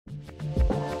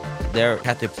they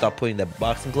have to start putting their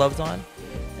boxing gloves on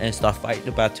and start fighting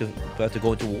about to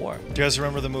go into war. Do you guys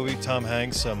remember the movie Tom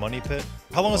Hanks, Money Pit?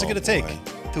 How long is it going to take?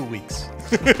 2 weeks.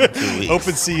 2 weeks.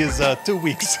 OpenSea is 2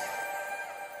 weeks.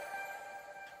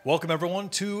 Welcome, everyone,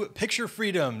 to Picture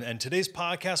Freedom. And today's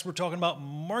podcast, we're talking about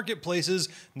marketplaces,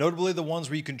 notably the ones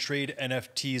where you can trade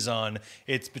NFTs on.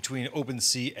 It's between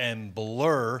OpenSea and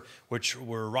Blur, which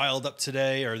were riled up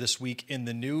today or this week in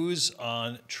the news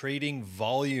on trading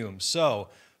volume. So,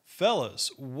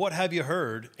 fellas, what have you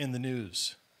heard in the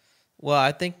news? Well,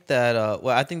 I think that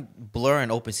I think Blur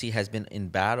and OpenSea has been in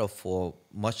battle for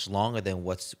much longer than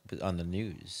what's on the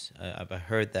news. I've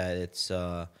heard that it's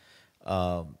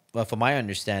well, from my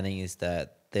understanding is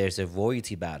that there's a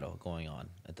royalty battle going on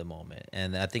at the moment,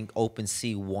 and I think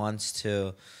OpenSea wants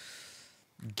to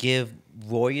give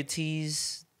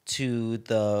royalties to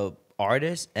the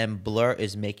artist, and Blur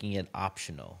is making it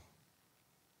optional.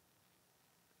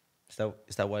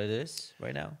 Is that what it is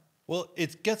right now? Well,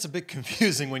 it gets a bit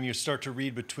confusing when you start to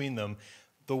read between them.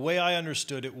 The way I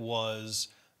understood it was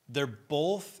they're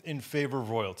both in favor of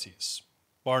royalties,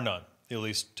 bar none, at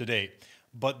least to date.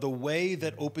 But the way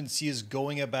that OpenSea is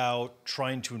going about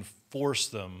trying to enforce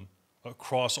them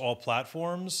across all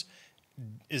platforms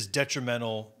is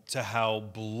detrimental to how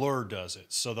Blur does it.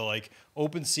 So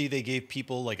OpenSea, they gave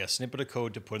people like a snippet of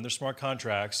code to put in their smart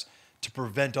contracts to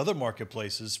prevent other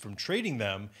marketplaces from trading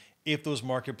them if those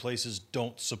marketplaces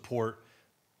don't support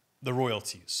the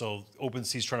royalties. So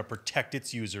OpenSea is trying to protect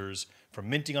its users from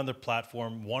minting on their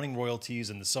platform, wanting royalties,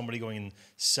 and then somebody going and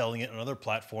selling it on another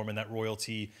platform, and that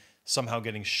royalty somehow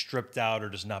getting stripped out or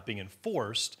just not being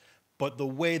enforced. But the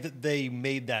way that they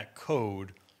made that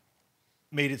code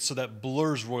made it so that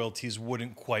Blur's royalties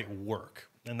wouldn't quite work.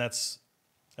 And that's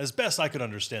as best I could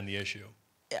understand the issue.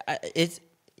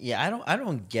 I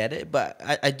don't get it, but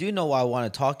I do know what I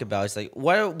want to talk about. It's like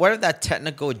whatever that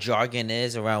technical jargon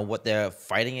is around what they're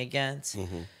fighting against.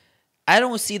 Mm-hmm. I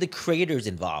don't see the creators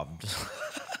involved.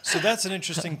 So that's an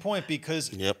interesting point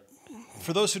because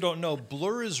for those who don't know,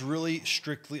 Blur is really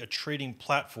strictly a trading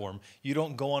platform. You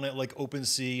don't go on it like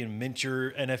OpenSea and mint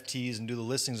your NFTs and do the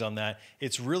listings on that.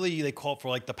 It's really, they call it for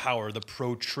like the power, the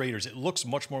pro traders. It looks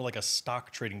much more like a stock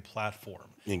trading platform.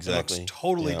 Exactly. It looks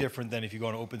totally different than if you go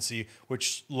on OpenSea,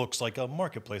 which looks like a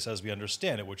marketplace as we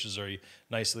understand it, which is very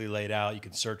nicely laid out. You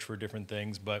can search for different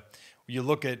things. But you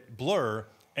look at Blur,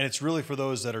 and it's really for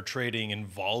those that are trading in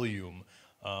volume.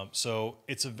 So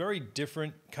it's a very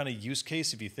different kind of use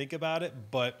case if you think about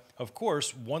it. But of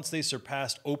course, once they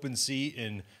surpassed OpenSea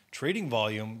in trading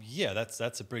volume,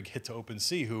 that's a big hit to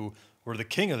OpenSea, who were the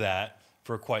king of that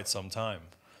for quite some time.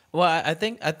 Well, I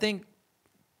think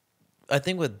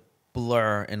with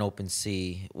Blur and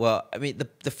OpenSea, well, I mean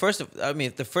the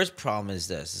first problem is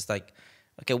this. It's like,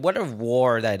 okay, what a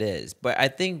war that is. But I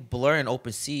think Blur and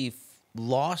OpenSea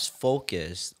lost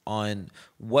focus on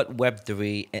what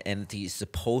Web3 and NFT is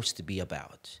supposed to be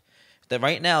about. That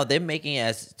right now they're making it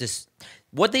as just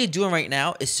what they're doing right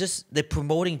now is just they're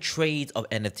promoting trades of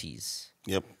NFTs.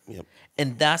 Yep.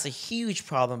 And that's a huge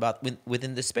problem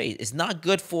within the space. It's not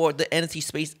good for the NFT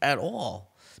space at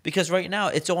all. Because right now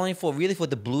it's only for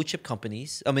the blue chip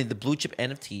companies. I mean the blue chip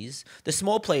NFTs. The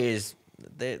small players,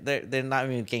 they're not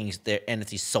even getting their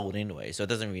NFTs sold anyway, so it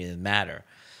doesn't really matter.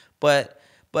 But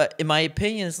in my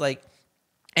opinion, it's like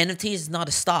NFT is not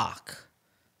a stock.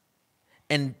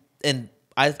 And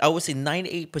I would say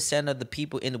 98% of the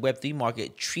people in the Web3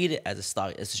 market treat it as a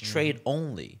stock, as a trade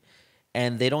only.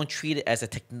 And they don't treat it as a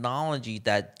technology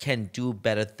that can do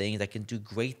better things, that can do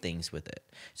great things with it.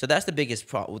 So that's the biggest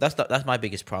problem. That's my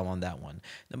biggest problem on that one.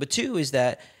 Number two is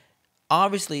that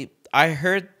obviously I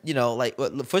heard,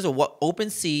 first of all, what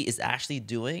OpenSea is actually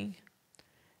doing,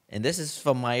 and this is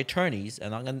from my attorneys,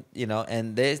 and I'm gonna,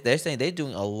 and they're saying they're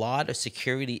doing a lot of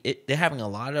security. They're having a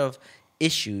lot of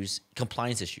issues,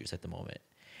 compliance issues at the moment.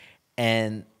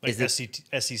 And like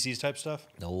SEC's type stuff.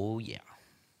 Oh yeah,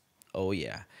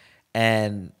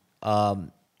 and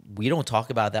we don't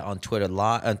talk about that on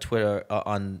Twitter.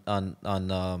 On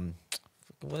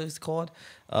what is it called?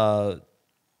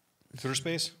 Twitter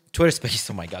Space. Twitter Space.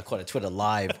 Oh my God, call it Twitter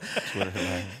Live. Twitter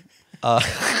Live.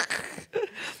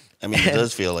 I mean, it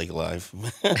does feel like live.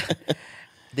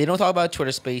 They don't talk about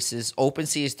Twitter Spaces.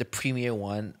 OpenSea is the premier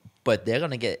one, but they're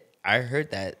gonna get. I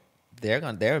heard that they're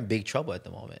in big trouble at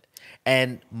the moment.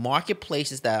 And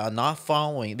marketplaces that are not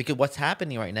following, because what's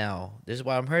happening right now, this is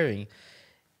what I'm hearing.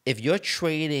 If you're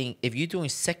doing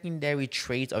secondary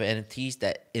trades of NFTs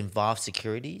that involve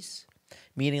securities,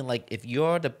 meaning like if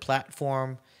you're the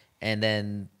platform and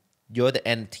then you're the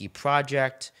NFT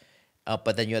project,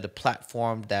 but then you're the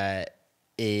platform that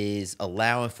is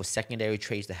allowing for secondary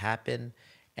trades to happen,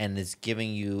 and is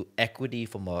giving you equity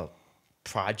from a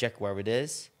project, wherever it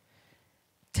is,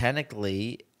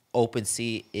 technically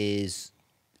OpenSea is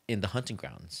in the hunting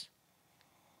grounds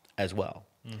as well.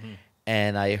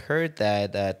 And I heard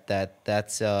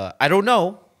that's I don't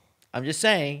know. I'm just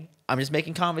saying. I'm just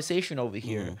making conversation over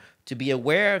here to be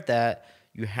aware of that.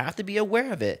 You have to be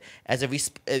aware of it as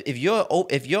if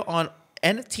you're on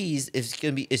NFTs,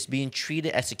 it's being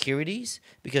treated as securities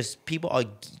because people are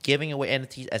giving away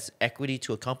NFTs as equity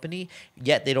to a company,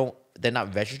 yet they're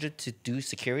not registered to do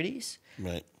securities.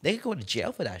 Right. They could go to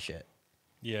jail for that shit.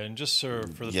 Yeah, and just for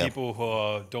the people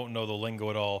who don't know the lingo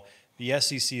at all, the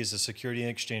SEC is the Security and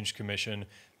Exchange Commission.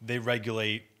 They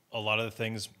regulate a lot of the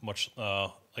things, much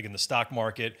like in the stock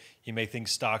market. You may think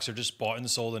stocks are just bought and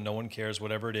sold and no one cares,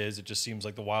 whatever it is. It just seems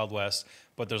like the Wild West.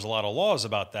 But there's a lot of laws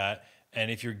about that. And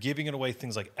if you're giving it away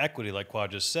things like equity, like Khoa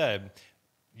just said,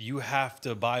 you have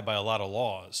to abide by a lot of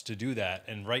laws to do that.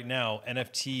 And right now,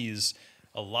 NFTs,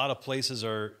 a lot of places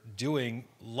are doing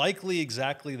likely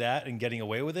exactly that and getting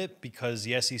away with it because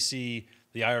the SEC,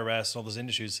 the IRS, and all those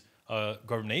industries,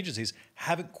 government agencies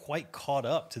haven't quite caught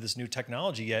up to this new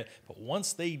technology yet. But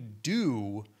once they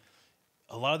do,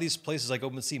 a lot of these places like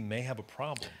OpenSea may have a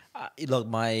problem. Look,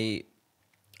 my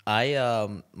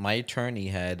attorney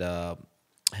had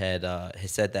said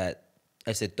that.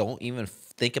 I said, don't even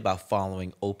think about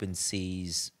following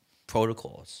OpenSea's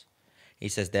protocols. He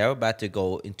says they're about to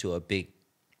go into a big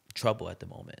trouble at the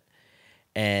moment,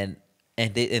 and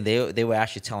they were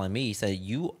actually telling me, he said,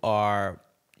 you are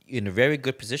in a very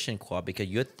good position, Khoa, because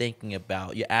you're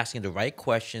asking the right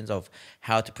questions of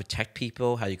how to protect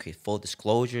people, how you create full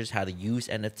disclosures, how to use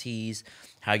NFTs,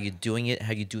 how you're doing it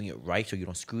right so you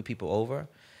don't screw people over.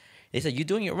 They said, you're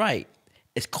doing it right.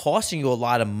 It's costing you a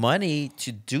lot of money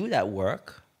to do that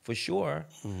work, for sure.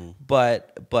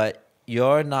 But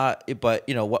you're not, but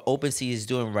you know, what OpenSea is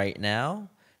doing right now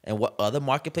and what other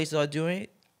marketplaces are doing,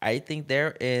 I think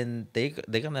they're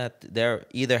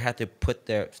either have to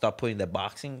start putting their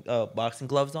boxing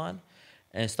gloves on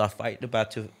and start fighting about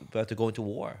to go into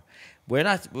war.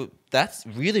 That's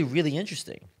really, really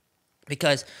interesting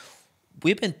because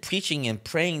we've been preaching and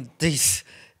praying this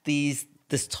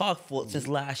talk since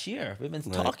last year. We've been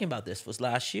talking about this for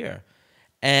last year,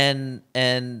 and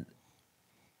the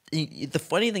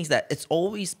funny thing is that it's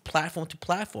always platform to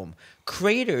platform.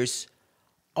 Creators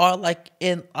are like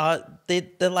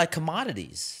they're like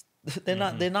commodities. They're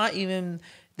not even.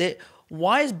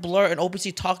 Why is Blur and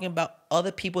OpenSea talking about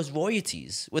other people's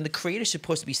royalties when the creator's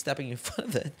supposed to be stepping in front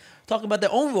of it, talking about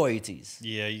their own royalties?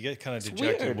 Yeah, you get kind of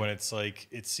dejected when it's like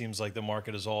it seems like the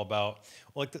market is all about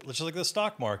just like the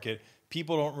stock market.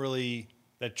 People don't really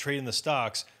that trade in the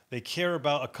stocks. They care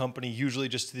about a company usually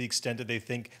just to the extent that they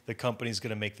think the company's going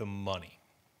to make them money.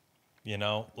 You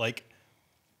know, like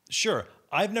sure,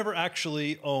 I've never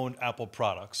actually owned Apple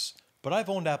products, but I've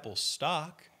owned Apple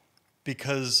stock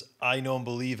because I know and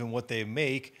believe in what they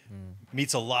make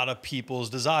meets a lot of people's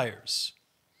desires.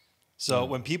 So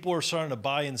when people are starting to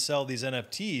buy and sell these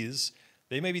NFTs,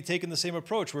 they may be taking the same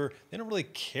approach where they don't really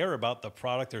care about the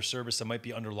product or service that might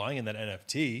be underlying in that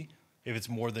NFT, if it's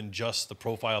more than just the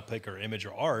profile pic or image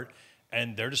or art.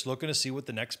 And they're just looking to see what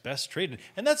the next best trade is.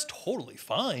 And that's totally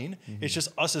fine. It's just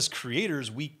us as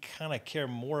creators, we kind of care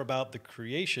more about the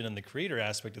creation and the creator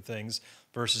aspect of things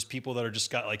versus people that are just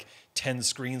got like 10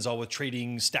 screens all with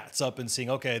trading stats up and seeing,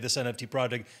 okay, this NFT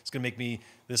project is going to make me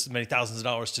this many thousands of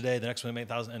dollars today, the next one many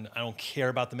thousand, and I don't care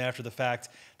about them after the fact.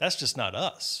 That's just not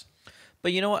us.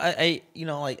 But you know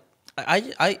what?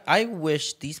 I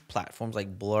wish these platforms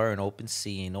like Blur and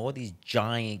OpenSea and all these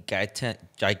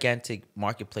gigantic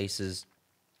marketplaces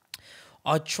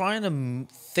are trying to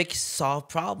solve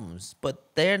problems,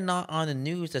 but they're not on the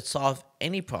news that solve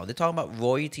any problem. They're talking about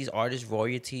royalties, artist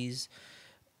royalties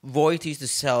to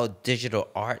sell digital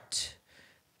art,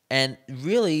 and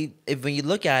really, when you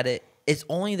look at it, it's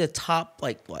only the top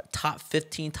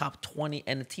 15, top 20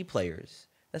 NFT players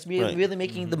that's really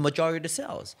making the majority of the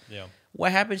sales. Yeah.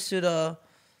 What happens to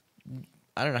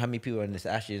I don't know how many people are in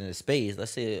the space.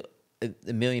 Let's say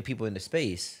a million people in the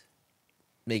space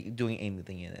doing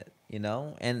anything in it, you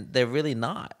know? And they're really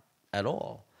not at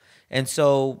all. And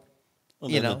so,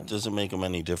 it doesn't make them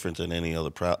any different than any other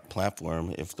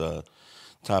platform if the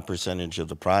top percentage of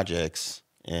the projects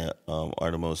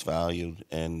are the most valued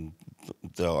and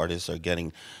the artists are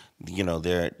getting,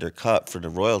 their cut for the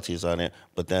royalties on it,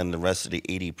 but then the rest of the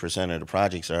 80% of the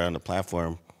projects that are on the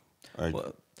platform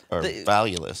are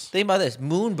valueless. Think about this.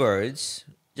 Moonbirds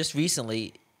just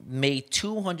recently made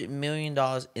 $200 million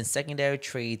in secondary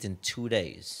trades in 2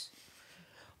 days.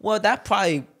 Well, that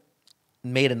probably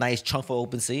made a nice chunk for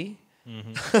OpenSea.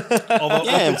 Although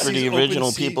Yeah, and for the OpenSea's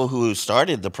original OpenSea- people who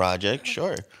started the project,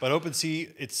 sure. But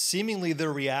OpenSea, it's seemingly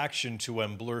their reaction to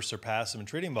when Blur surpassed them in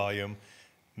trading volume.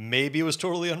 Maybe it was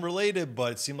totally unrelated,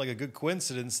 but it seemed like a good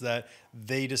coincidence that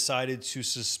they decided to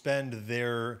suspend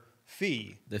their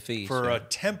fee The fees, for yeah. a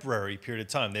temporary period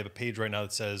of time. They have a page right now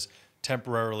that says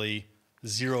temporarily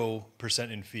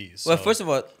 0% in fees. Well, So- first of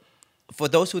all, for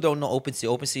those who don't know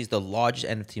OpenSea is the largest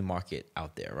NFT market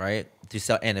out there, right? To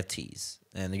sell NFTs.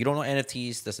 And if you don't know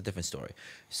NFTs, that's a different story.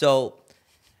 So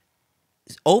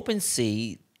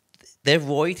OpenSea, their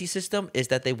royalty system is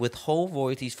that they withhold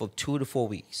royalties for 2 to 4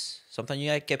 weeks. Sometimes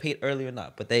you get paid early or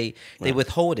not, but they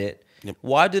withhold it. Yep.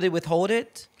 Why do they withhold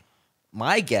it?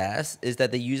 My guess is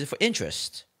that they use it for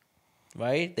interest,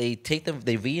 right? They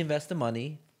reinvest the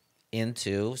money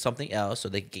into something else so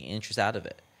they can get interest out of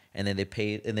it. And then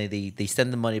they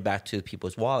send the money back to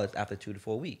people's wallets after 2 to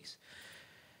 4 weeks.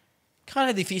 Kind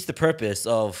of defeats the purpose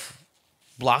of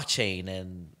blockchain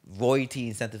and royalty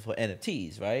incentive for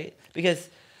NFTs, right? Because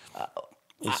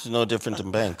It's no different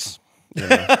than banks.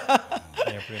 yeah,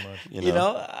 pretty much. you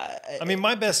know, I mean,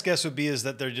 my best guess would be is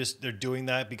that they're doing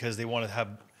that because they want to have.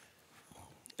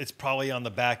 It's probably on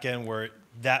the back end where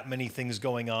that many things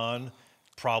going on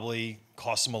probably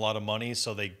costs them a lot of money,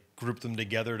 so they group them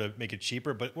together to make it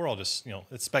cheaper. But we're all just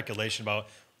it's speculation about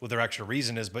what their actual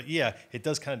reason is. But yeah, it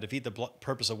does kind of defeat the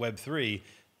purpose of Web3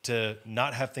 to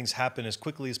not have things happen as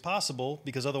quickly as possible,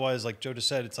 because otherwise, like Joe just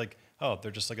said, it's like, oh,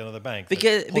 they're just like another bank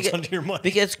that holds onto your money.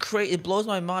 Because it blows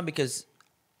my mind because,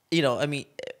 I mean,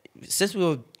 since we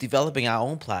were developing our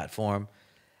own platform,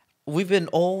 we've been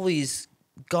always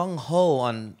gung ho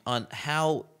on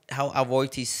how our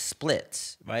royalties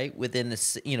split, right? Within a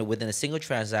single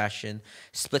transaction,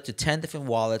 split to 10 different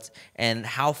wallets, and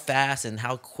how fast and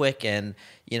how quick and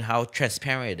how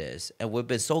transparent it is. And we've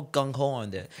been so gung ho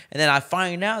on that. And then I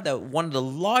find out that one of the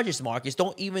largest markets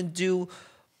don't even do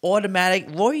automatic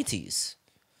royalties.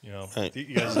 Right.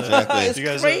 You guys, Exactly.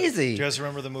 It's crazy. Do you guys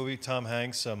remember the movie Tom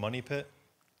Hanks, Money Pit?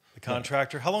 The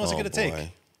Contractor. How long is it going to take?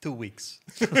 boy. 2 weeks.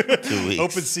 2 weeks.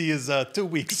 OpenSea is 2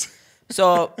 weeks.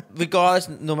 So regardless,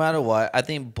 no matter what, I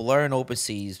think Blur and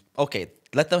OpenSea's okay.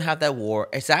 Let them have that war.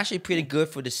 It's actually pretty good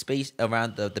for the space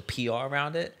around the PR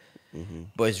around it,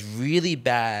 but it's really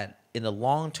bad in the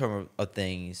long term of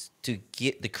things to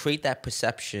create that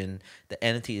perception that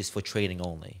entity is for trading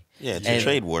only. Yeah, it's a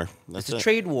trade war. That's It's a it.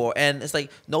 trade war, and it's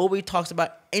like nobody talks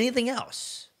about anything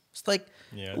else. It's like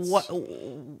Yeah,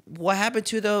 what happened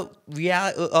to the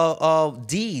reality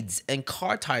deeds and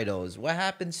car titles? What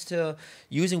happens to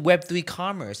using Web3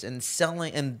 commerce and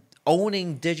selling and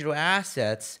owning digital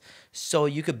assets so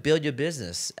you could build your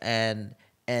business and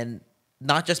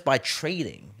not just by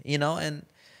trading, and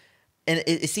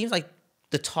it seems like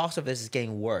the talks of this is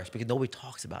getting worse because nobody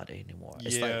talks about it anymore.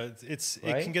 It's Yeah, like, it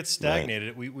right? can get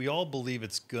stagnated. We all believe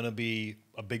it's going to be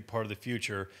a big part of the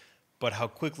future, but how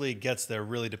quickly it gets there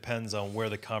really depends on where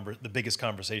the biggest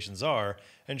conversations are.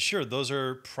 And sure, those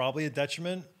are probably a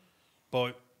detriment,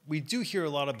 but we do hear a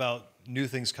lot about new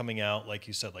things coming out, like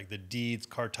you said, like the deeds,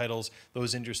 car titles,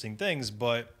 those interesting things.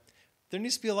 But there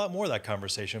needs to be a lot more of that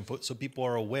conversation so people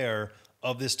are aware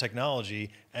of this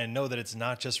technology and know that it's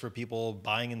not just for people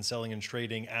buying and selling and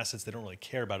trading assets they don't really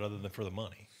care about other than for the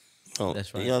money. Well,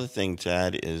 That's right. The other thing to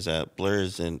add is that Blur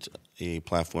isn't a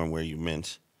platform where you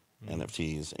mint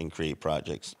NFTs and create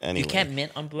projects. Anyway, you can't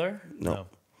mint on Blur, No.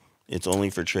 It's only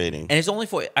for trading. and it's only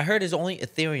for. I heard it's only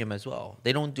Ethereum as well.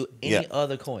 They don't do any Yeah.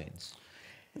 other coins.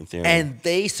 Ethereum. And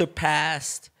they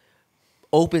surpassed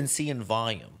OpenSea in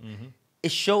volume.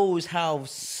 It shows how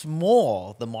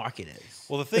small the market is.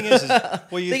 Well, the thing is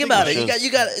well, you Think about it it. shows-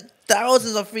 You got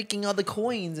thousands of freaking other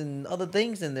coins and other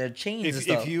things in their chains and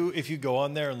stuff. If you go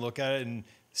on there and look at it and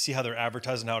see how they're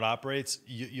advertising, how it operates,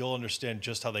 you'll understand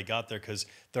just how they got there, because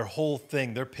their whole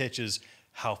thing, their pitch is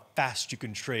how fast you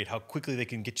can trade, how quickly they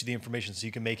can get you the information so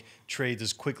you can make trades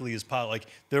as quickly as possible. Like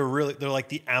they're like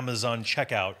the Amazon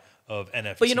checkout of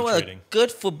NFT But you know what? trading.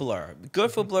 Good for Blur.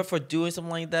 Good for Blur for doing something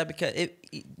like that, because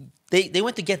they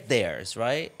went to get theirs,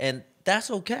 right? And that's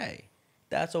okay.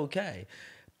 That's okay.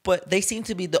 But they seem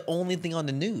to be the only thing on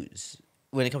the news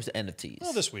when it comes to NFTs.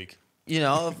 Well, this week.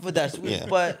 But that's Yeah.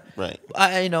 but Right.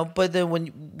 but then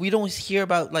when we don't hear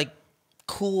about like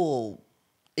cool,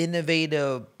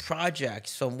 innovative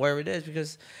projects from where it is,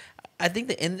 because I think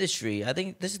the industry, I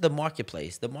think this is the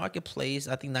marketplace. The marketplace,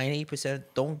 I think 98%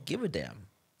 don't give a damn,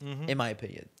 in my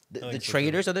opinion. The think so,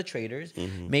 traders are the traders.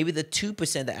 Maybe the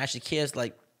 2% that actually cares,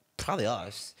 like probably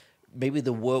us. Maybe we're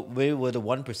the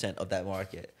 1% of that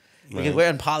market. Because Right. we're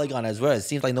in Polygon as well. It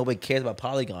seems like nobody cares about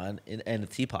Polygon in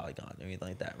NFT Polygon or anything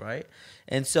like that, right?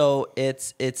 And so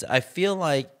it's I feel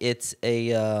like it's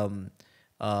a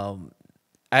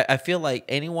I feel like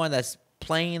anyone that's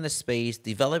playing in the space,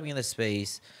 developing in the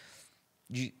space,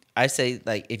 I say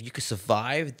like if you could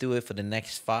survive, do it for the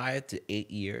next 5 to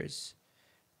 8 years,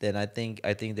 then I think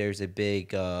there's a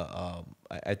big I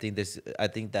think that's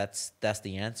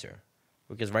the answer,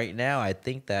 because right now I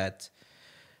think that,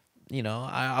 you know,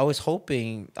 I was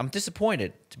hoping, I'm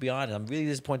disappointed, to be honest. I'm really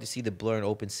disappointed to see the Blur and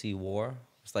OpenSea war.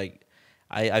 It's like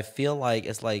I feel like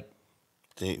it's like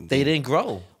they didn't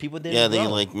grow. People didn't grow. Yeah, they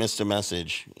like missed the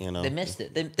message, you know. They missed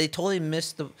it. They totally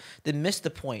missed the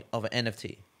point of an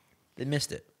NFT. They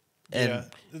missed it. And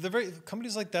yeah,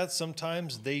 companies like that,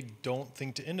 sometimes they don't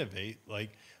think to innovate.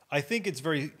 Like, I think it's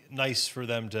very nice for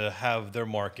them to have their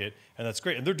market, and that's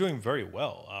great. And they're doing very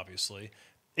well, obviously.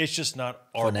 It's just not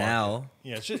our for market. now.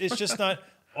 Yeah, it's just not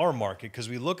our market, because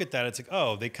we look at that, it's like,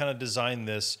 oh, they kind of designed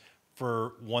this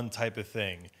for one type of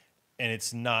thing, and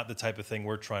it's not the type of thing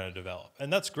we're trying to develop.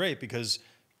 And that's great, because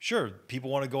sure, people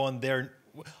want to go on there.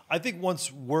 I think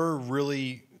once we're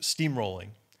really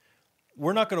steamrolling,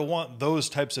 we're not going to want those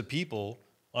types of people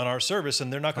on our service,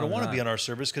 and they're not going to want to be on our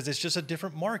service, because it's just a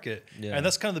different market. Yeah. And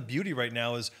that's kind of the beauty right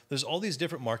now, is there's all these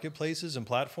different marketplaces and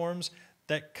platforms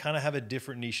that kind of have a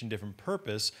different niche and different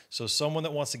purpose. So someone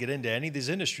that wants to get into any of these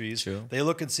industries, they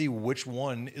look and see which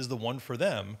one is the one for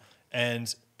them.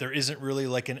 And there isn't really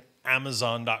like an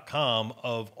Amazon.com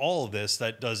of all of this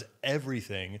that does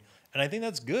everything. And I think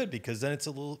that's good, because then it's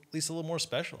at least a little more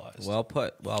specialized. Well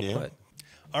put. Well put.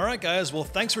 All right, guys. Well,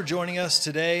 thanks for joining us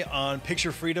today on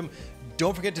Picture Freedom.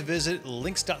 Don't forget to visit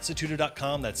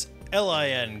links.sutudu.com. That's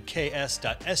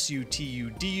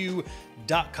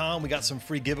links.sutudu.com. We got some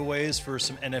free giveaways for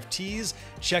some NFTs.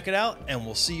 Check it out, and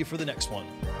we'll see you for the next one.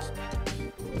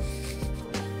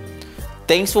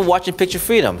 Thanks for watching Picture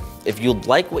Freedom. If you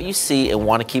like what you see and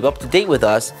want to keep up to date with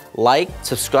us, like,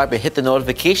 subscribe, and hit the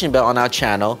notification bell on our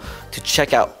channel to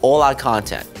check out all our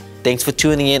content. Thanks for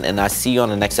tuning in, and I'll see you on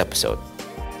the next episode.